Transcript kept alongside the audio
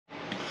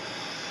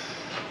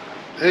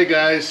Hey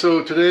guys,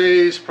 so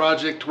today's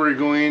project we're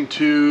going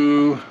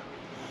to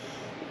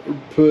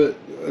put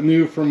a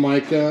new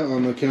Formica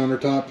on the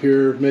countertop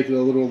here, make it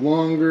a little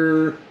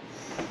longer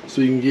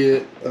so you can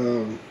get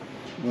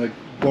like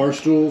bar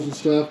stools and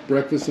stuff,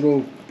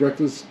 little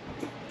breakfast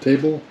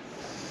table.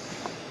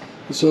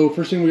 So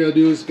first thing we gotta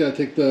do is gotta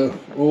take the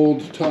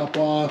old top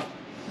off,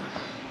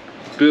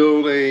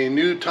 build a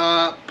new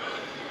top,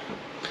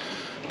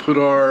 put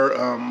our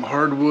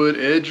hardwood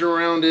edge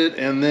around it,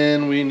 and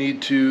then we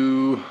need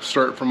to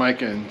start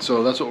Formicaing.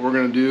 So that's what we're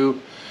gonna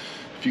do.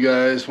 If you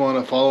guys want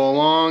to follow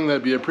along,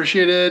 that'd be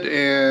appreciated,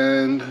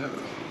 and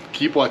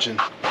keep watching.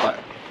 Bye.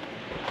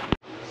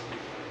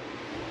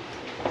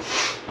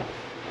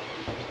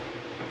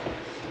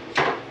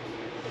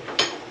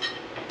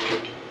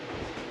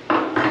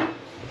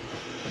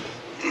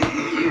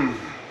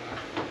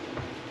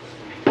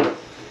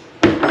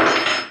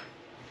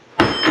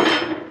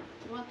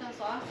 You want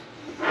those off?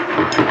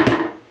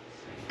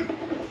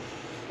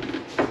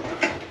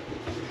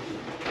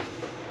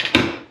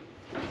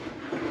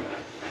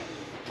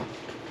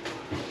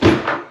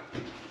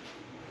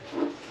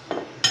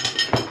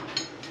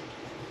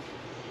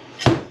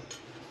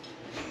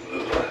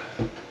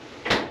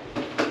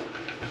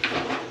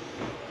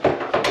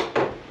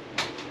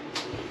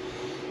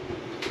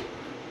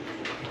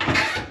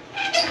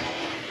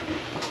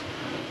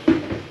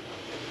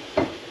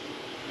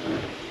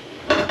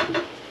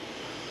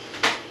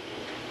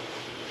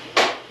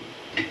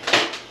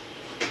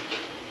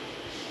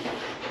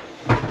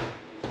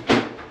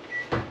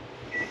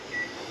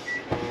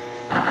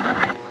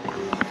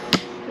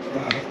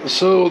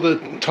 So the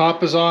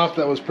top is off.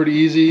 That was pretty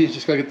easy.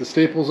 Just gotta get the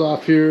staples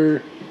off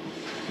here,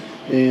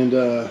 and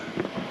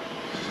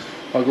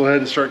I'll go ahead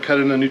and start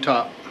cutting a new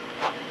top.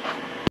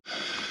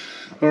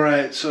 All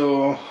right,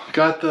 so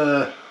got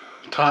the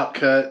top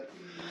cut.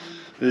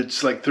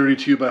 It's like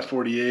 32 by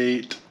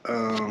 48.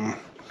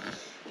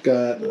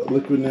 Got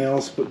liquid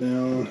nails put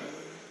down.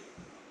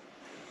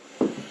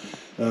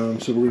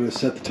 So we're gonna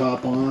set the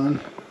top on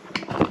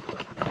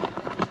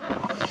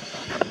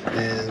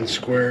and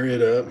square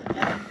it up.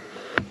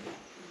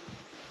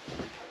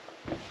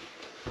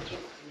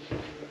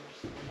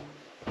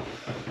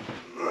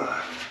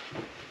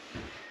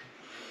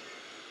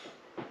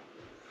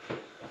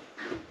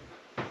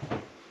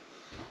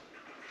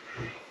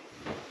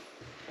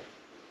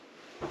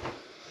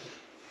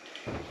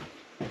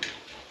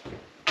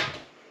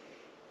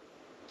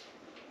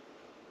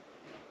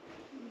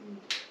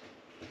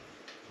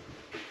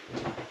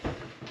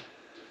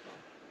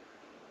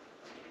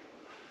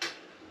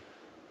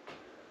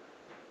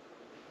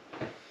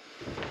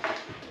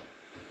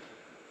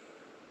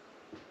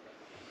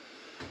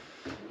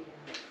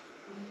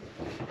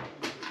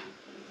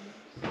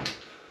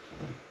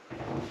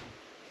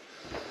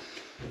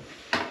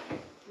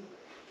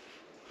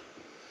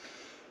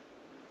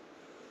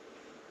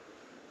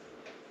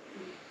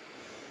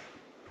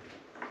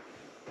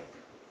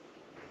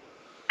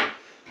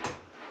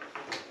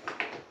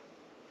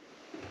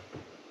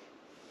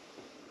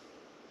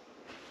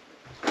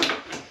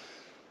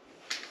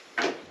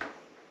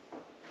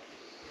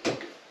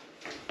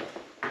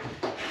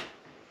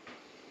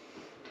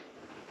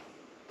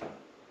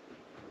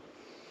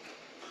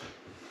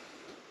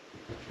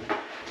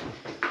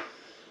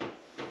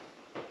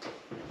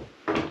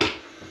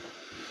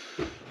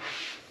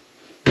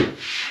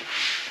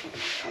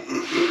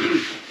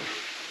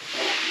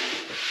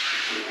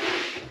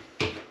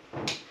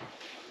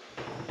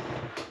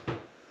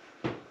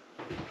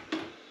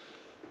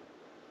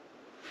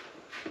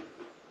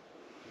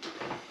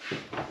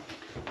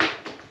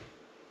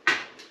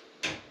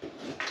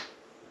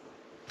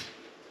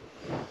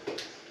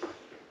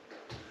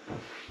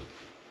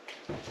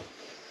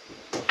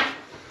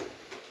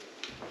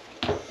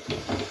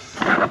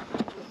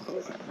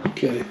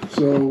 Okay,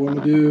 so what I'm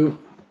gonna do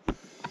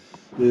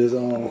is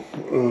I'll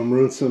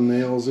run some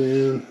nails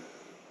in,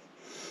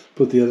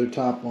 put the other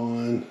top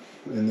on,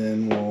 and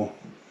then we'll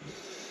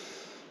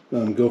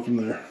go from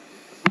there.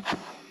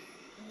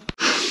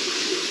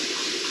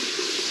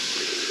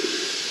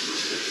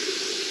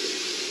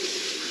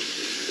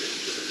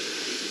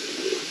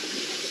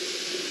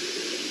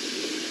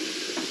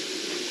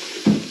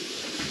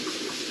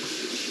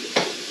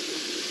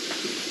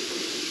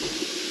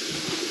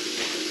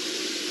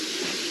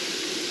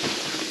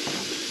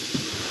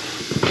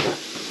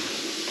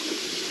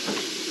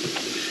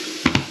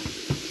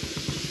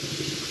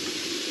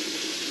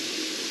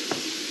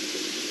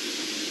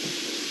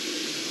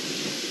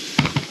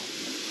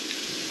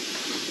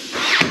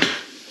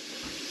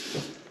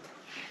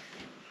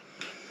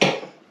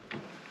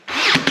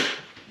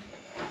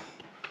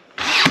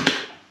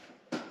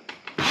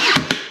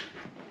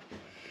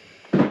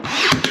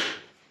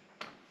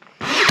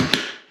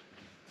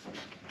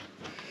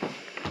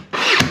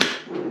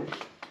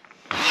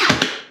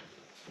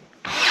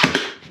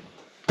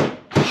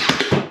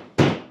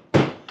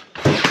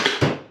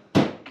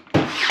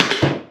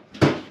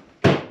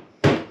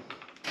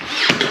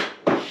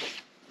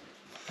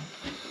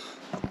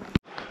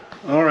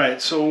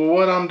 Alright, so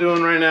what I'm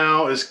doing right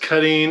now is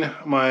cutting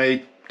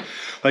my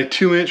like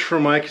 2-inch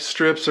Formica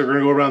strips that are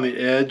gonna go around the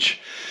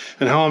edge.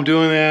 And how I'm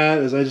doing that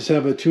is I just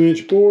have a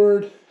 2-inch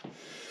board,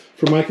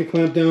 Formica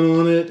clamp down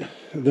on it.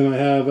 Then I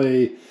have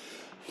a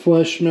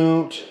flush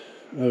mount,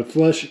 a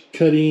flush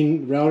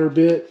cutting router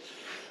bit.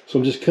 So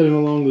I'm just cutting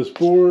along this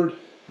board,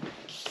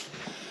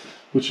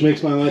 which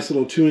makes my nice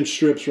little 2-inch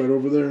strips right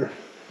over there.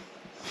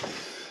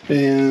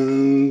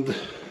 And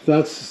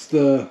that's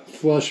the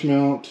flush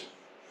mount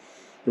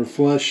or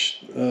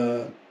flush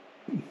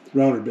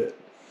router bit.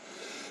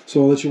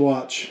 So I'll let you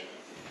watch.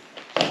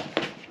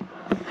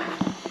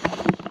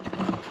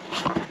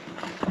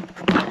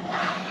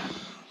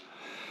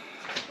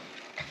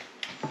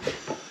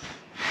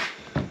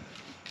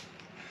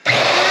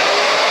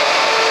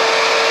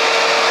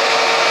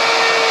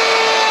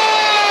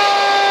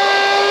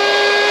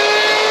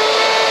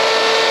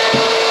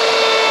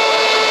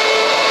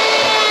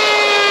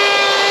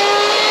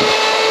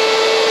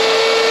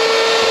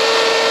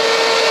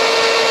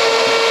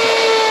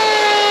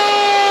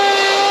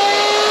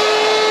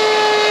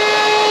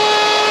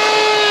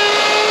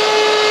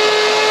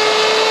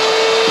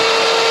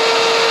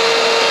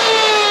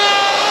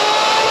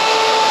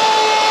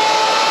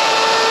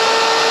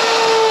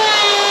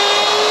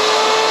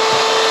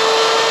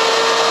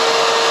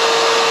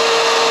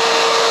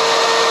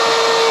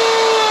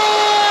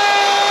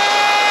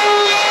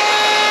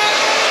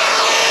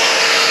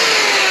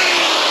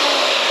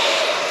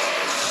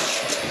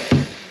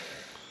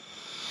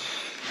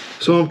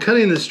 So I'm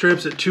cutting the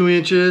strips at 2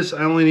 inches.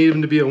 I only need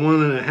them to be at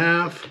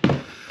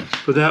 1.5,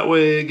 but that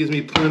way it gives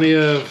me plenty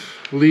of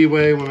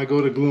leeway when I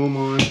go to glue them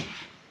on.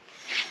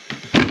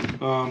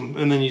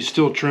 And then you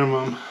still trim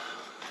them.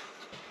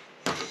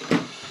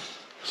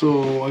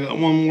 So I got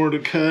one more to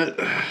cut.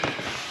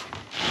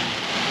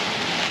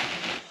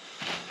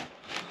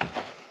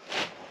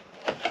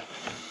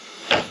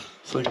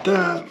 It's like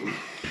that.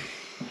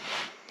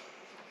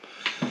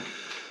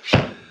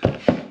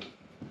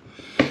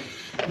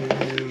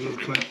 And we'll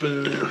clamp it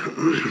in there.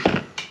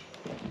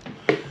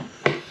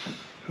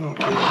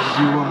 Okay, I'll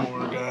do one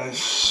more,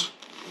 guys.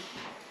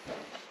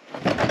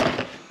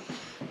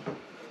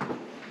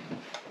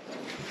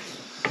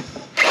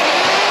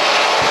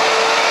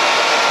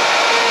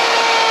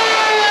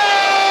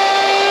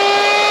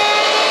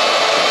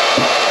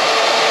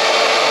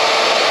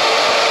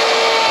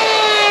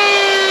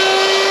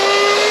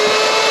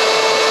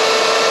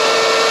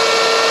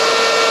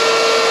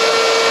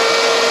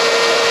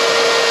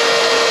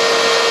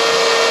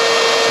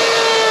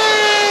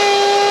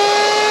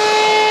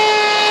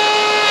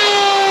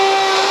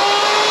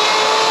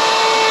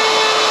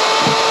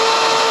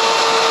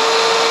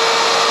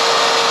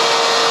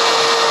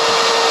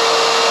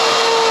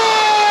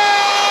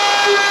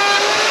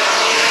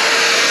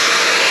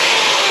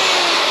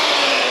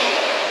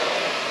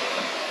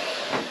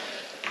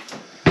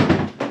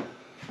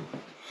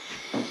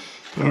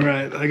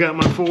 Alright, I got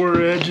my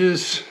 4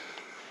 edges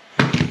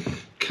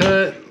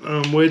cut.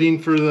 I'm waiting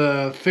for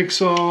the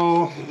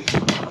fix-all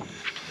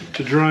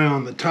to dry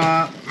on the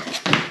top.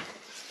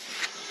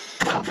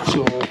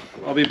 So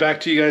I'll be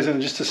back to you guys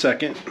in just a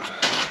second.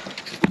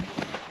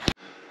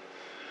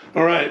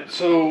 Alright,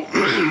 so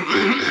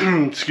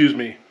excuse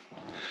me.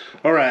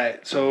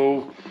 Alright,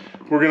 so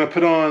we're gonna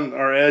put on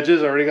our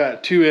edges. I already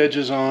got 2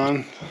 edges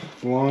on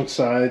the long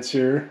sides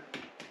here.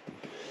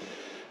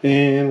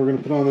 And we're going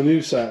to put on the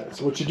new side.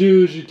 So what you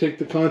do is you take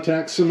the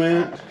contact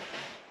cement,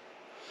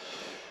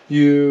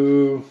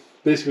 you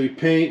basically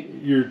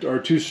paint our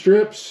 2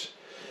 strips,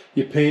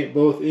 you paint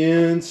both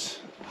ends,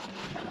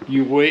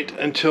 you wait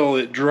until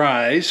it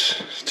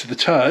dries to the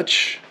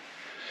touch,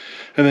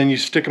 and then you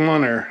stick them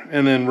on there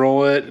and then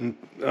roll it. And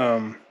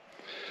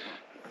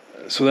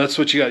so that's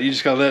what you got. You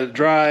just got to let it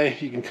dry.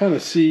 You can kind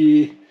of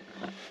see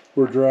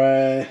we're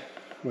dry,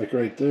 like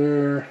right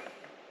there.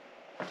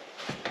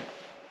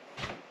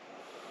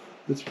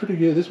 It's pretty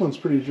good. This one's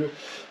pretty dry.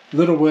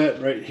 Little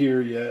wet right here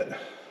yet.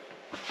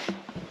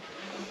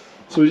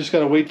 So we just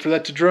gotta wait for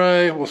that to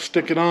dry. We'll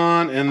stick it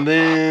on and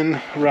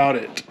then route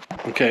it.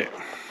 Okay.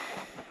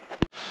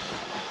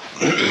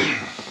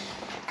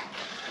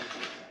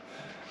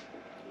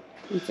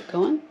 Is it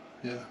going?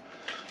 Yeah.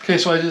 Okay,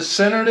 so I just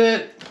centered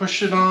it,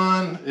 pushed it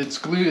on. It's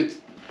glued.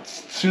 As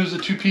soon as the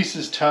 2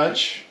 pieces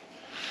touch,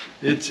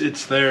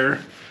 it's there.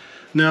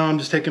 Now I'm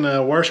just taking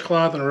a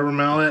washcloth and a rubber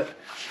mallet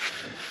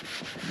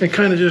and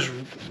kind of just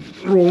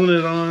rolling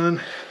it on.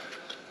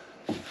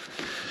 You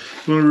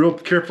want to be real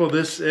careful of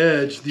this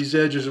edge. These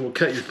edges will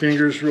cut your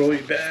fingers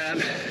really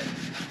bad.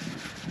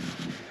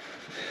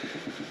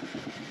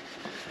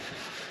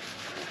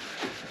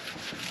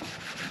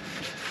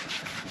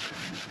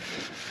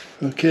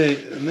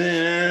 Okay, and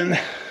then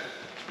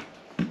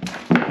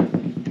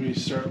we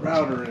start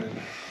routering.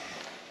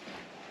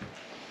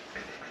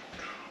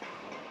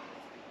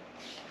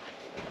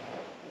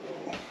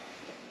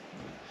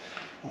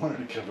 I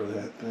wanted to cover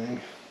that thing.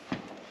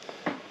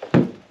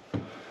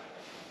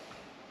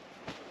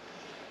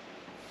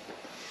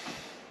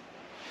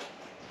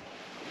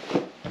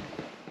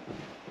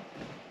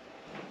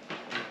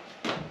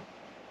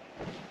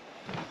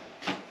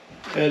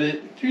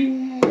 Edit.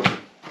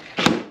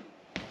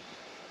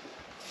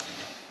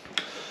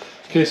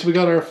 Okay, so we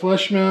got our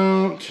flush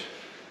mount.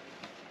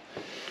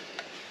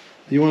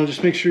 You want to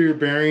just make sure your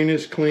bearing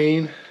is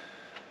clean.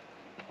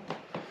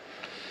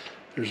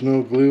 There's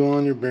no glue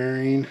on your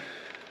bearing.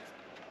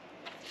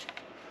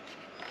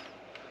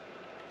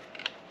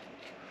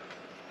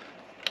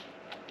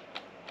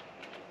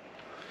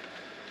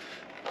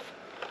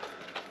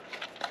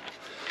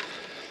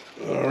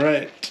 All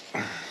right.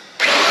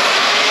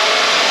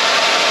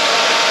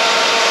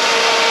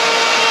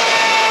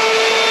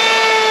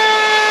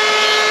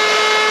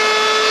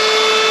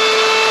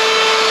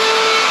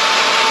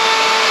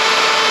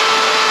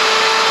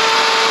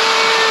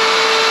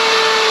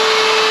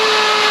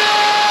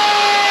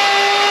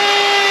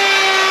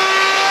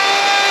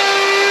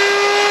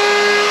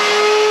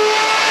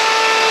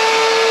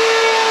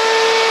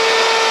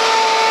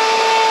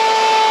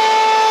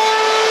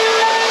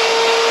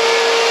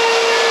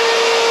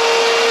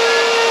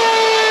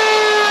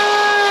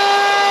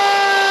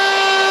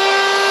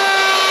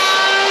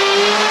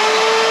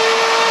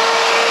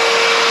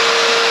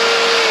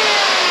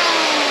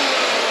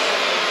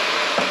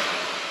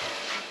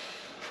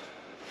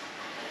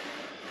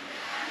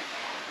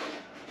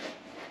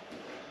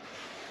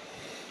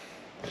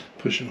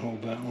 Push and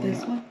hold that one.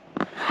 This one?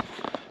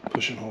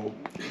 Push and hold.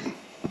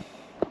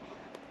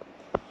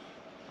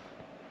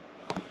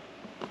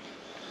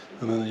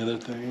 And then the other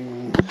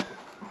thing.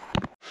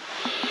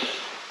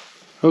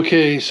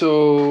 Okay,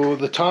 so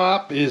the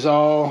top is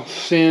all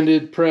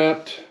sanded,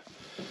 prepped.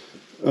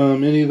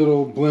 Any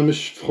little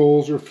blemish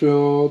holes are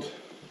filled.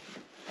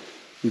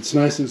 It's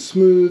nice and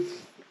smooth.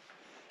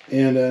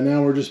 And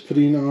now we're just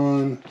putting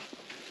on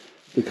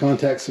the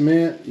contact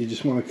cement. You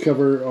just want to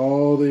cover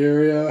all the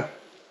area.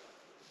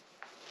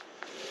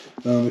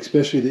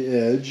 Especially the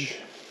edge.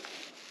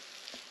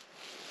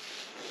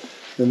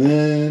 And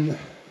then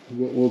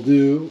what we'll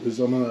do is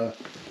we'll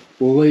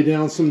lay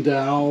down some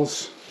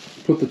dowels,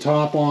 put the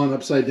top on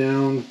upside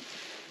down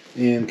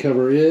and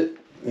cover it,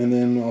 and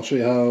then I'll show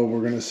you how we're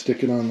going to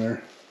stick it on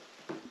there.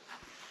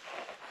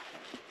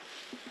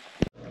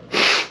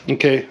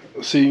 Okay,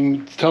 so you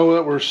can tell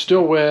that we're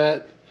still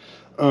wet,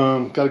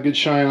 got a good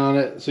shine on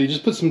it. So you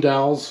just put some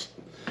dowels,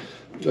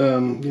 you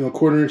know,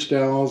 1/4 inch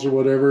dowels or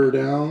whatever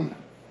down.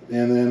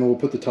 And then we'll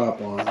put the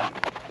top on.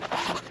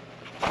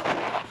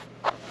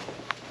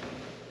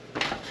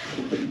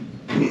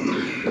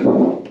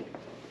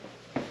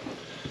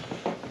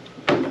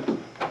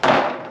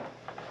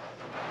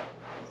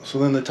 So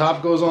then the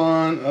top goes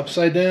on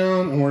upside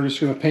down, and we're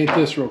just going to paint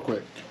this real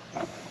quick.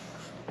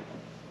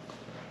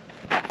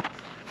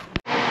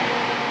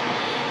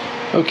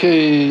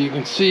 Okay, you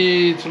can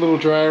see it's a little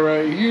dry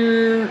right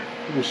here.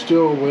 We're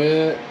still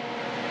wet.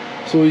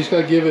 So we just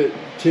got to give it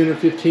 10 or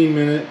 15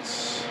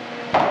 minutes.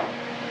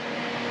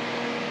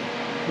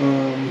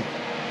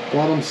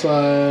 Bottom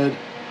side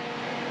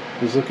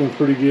is looking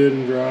pretty good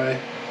and dry.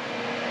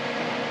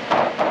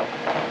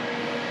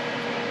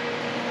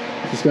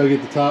 Just gotta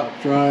get the top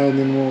dry and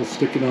then we'll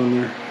stick it on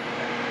there.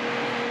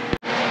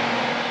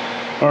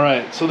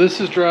 Alright, so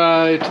this is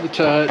dry to the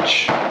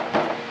touch.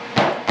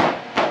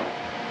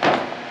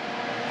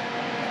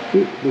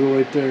 Oop, little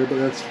right there, but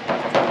that's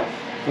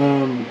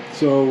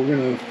so we're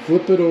gonna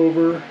flip it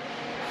over.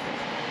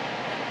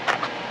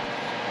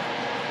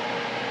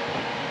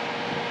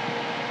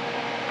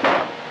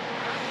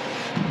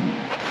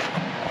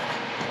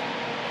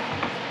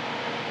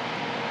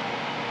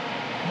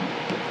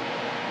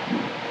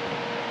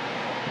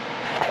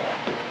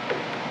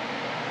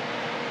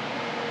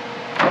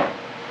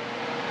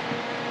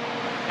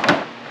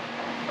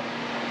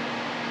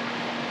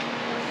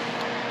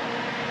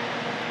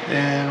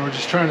 And we're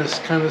just trying to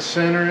kind of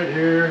center it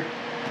here.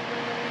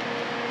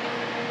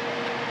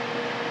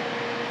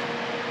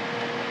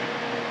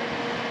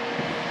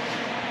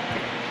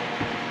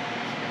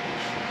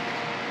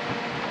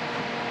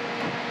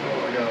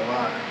 Oh, I got a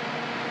lot.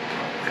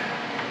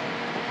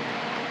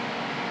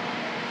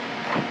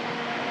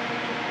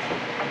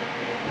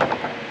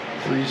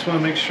 So you just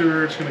want to make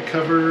sure it's going to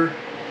cover.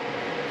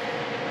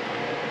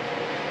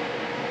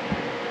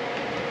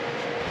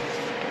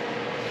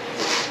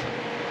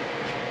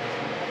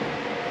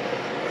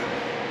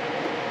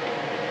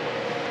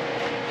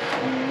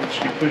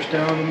 You push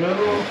down the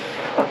middle.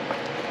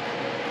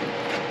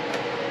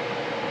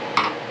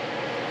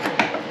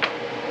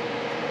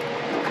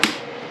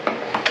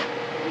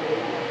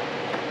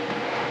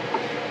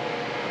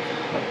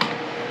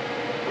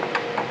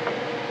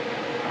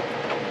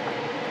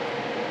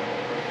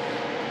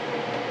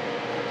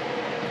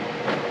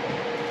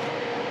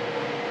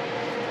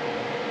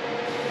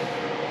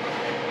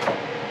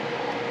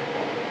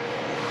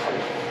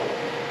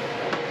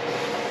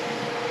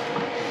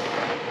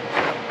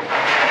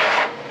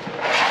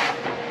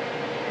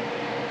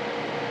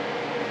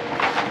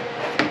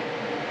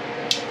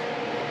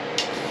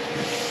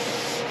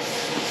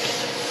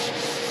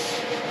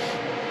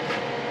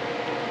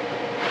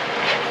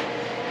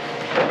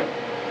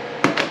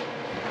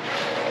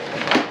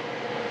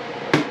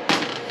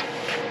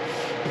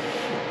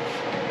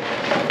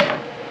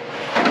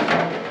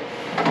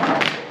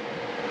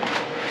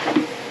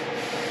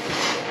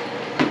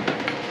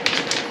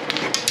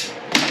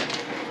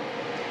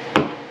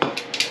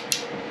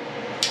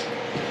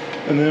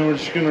 And then we're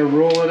just gonna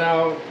roll it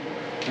out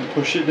and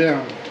push it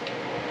down.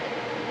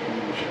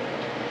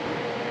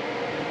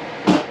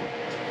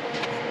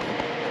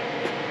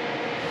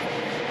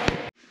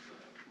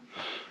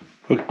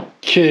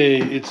 Okay,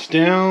 it's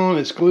down,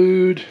 it's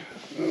glued.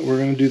 We're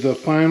gonna do the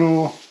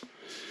final,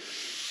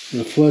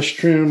 the flush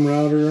trim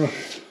router.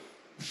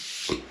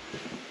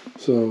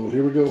 So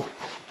here we go.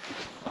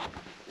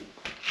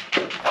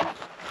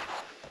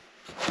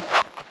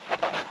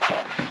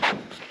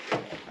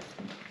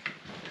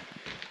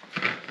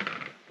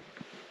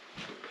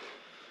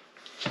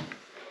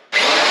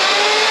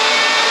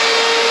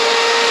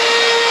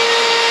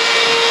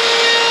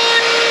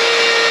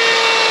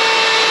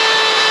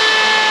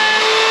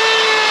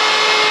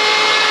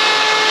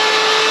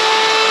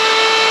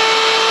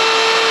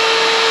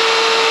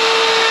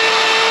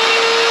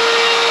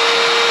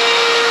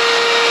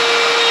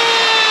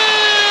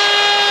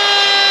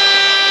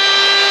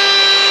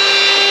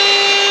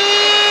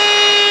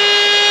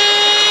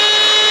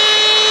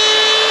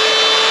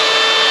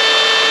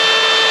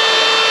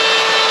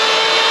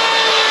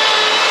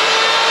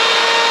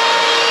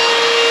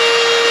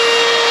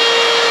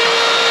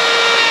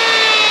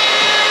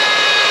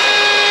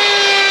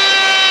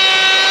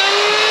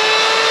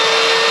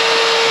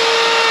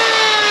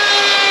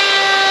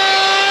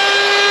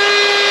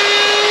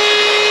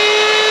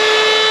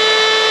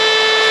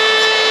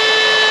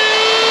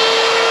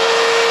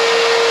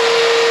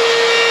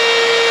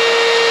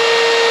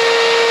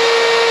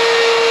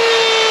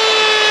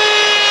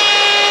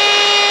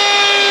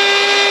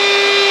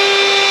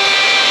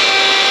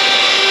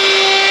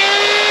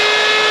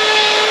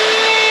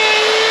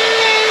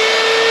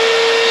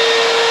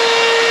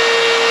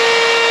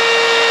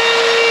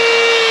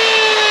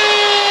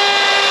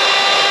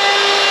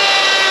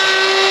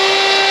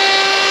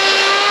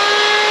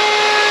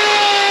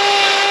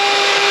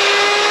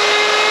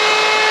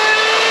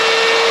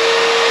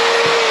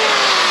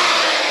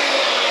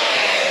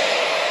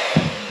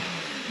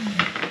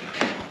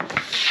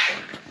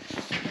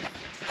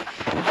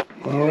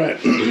 All right,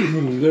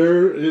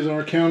 there is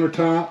our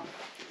countertop.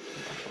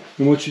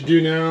 And what you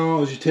do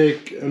now is you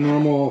take a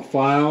normal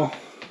file,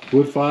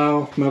 wood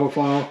file, metal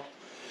file,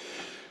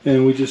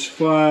 and we just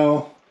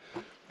file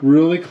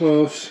really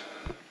close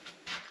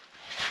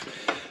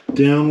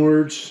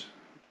downwards.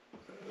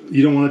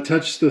 You don't want to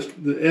touch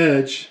the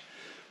edge,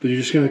 but you're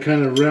just going to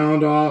kind of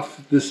round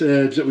off this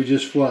edge that we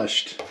just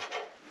flushed.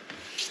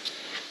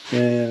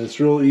 And it's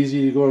real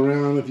easy to go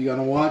around. If you got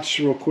to watch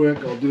real quick,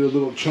 I'll do a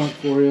little chunk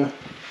for you.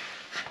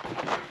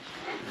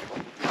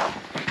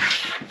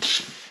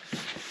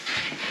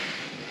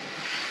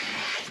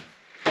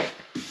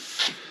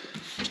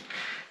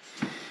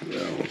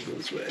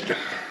 This way.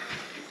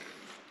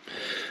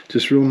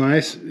 Just real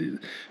nice.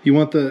 You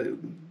want the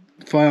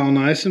file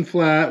nice and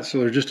flat, so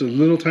there's just a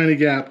little tiny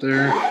gap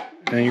there,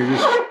 and you're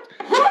just,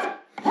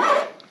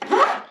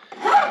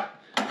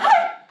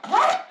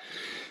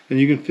 and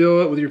you can feel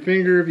it with your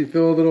finger. If you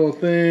feel a little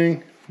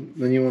thing,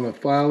 then you want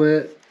to file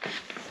it.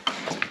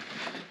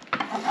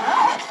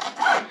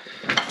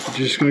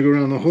 You're just going to go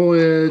around the whole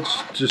edge,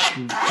 just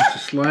a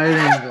slight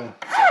angle.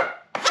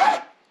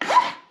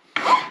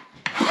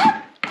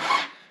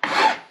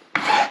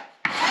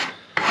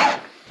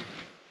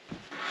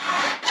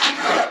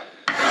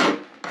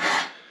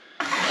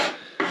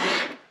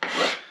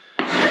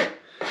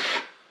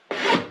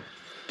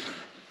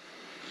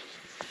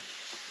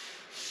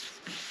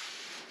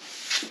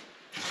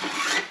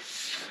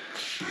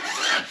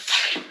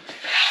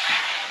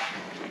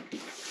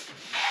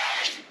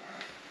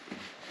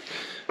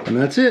 And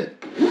that's it.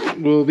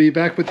 We'll be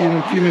back with you in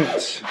a few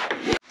minutes.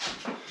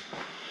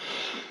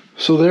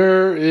 So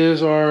there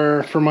is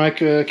our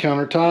Formica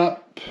countertop.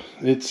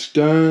 It's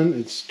done,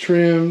 it's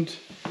trimmed,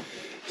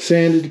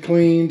 sanded,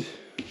 cleaned,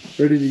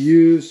 ready to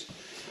use.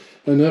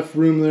 Enough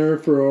room there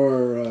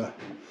for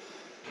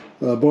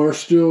our bar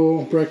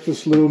stool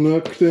breakfast little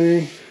nook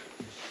thing.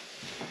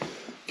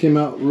 Came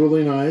out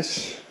really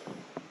nice.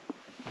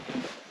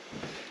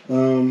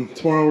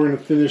 Tomorrow we're going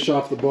to finish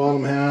off the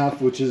bottom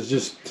half, which is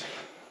just,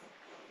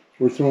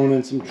 we're throwing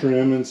in some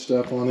trim and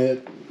stuff on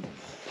it.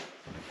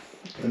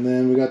 And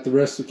then we got the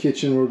rest of the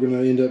kitchen we're going to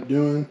end up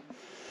doing.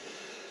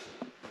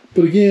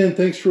 But again,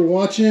 thanks for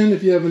watching.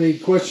 If you have any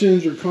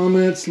questions or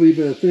comments, leave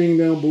a thing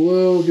down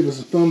below. Give us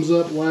a thumbs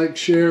up, like,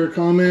 share,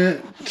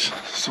 comment,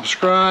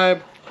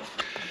 subscribe.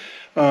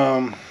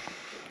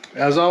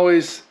 As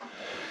always,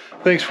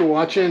 thanks for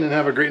watching and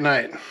have a great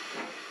night.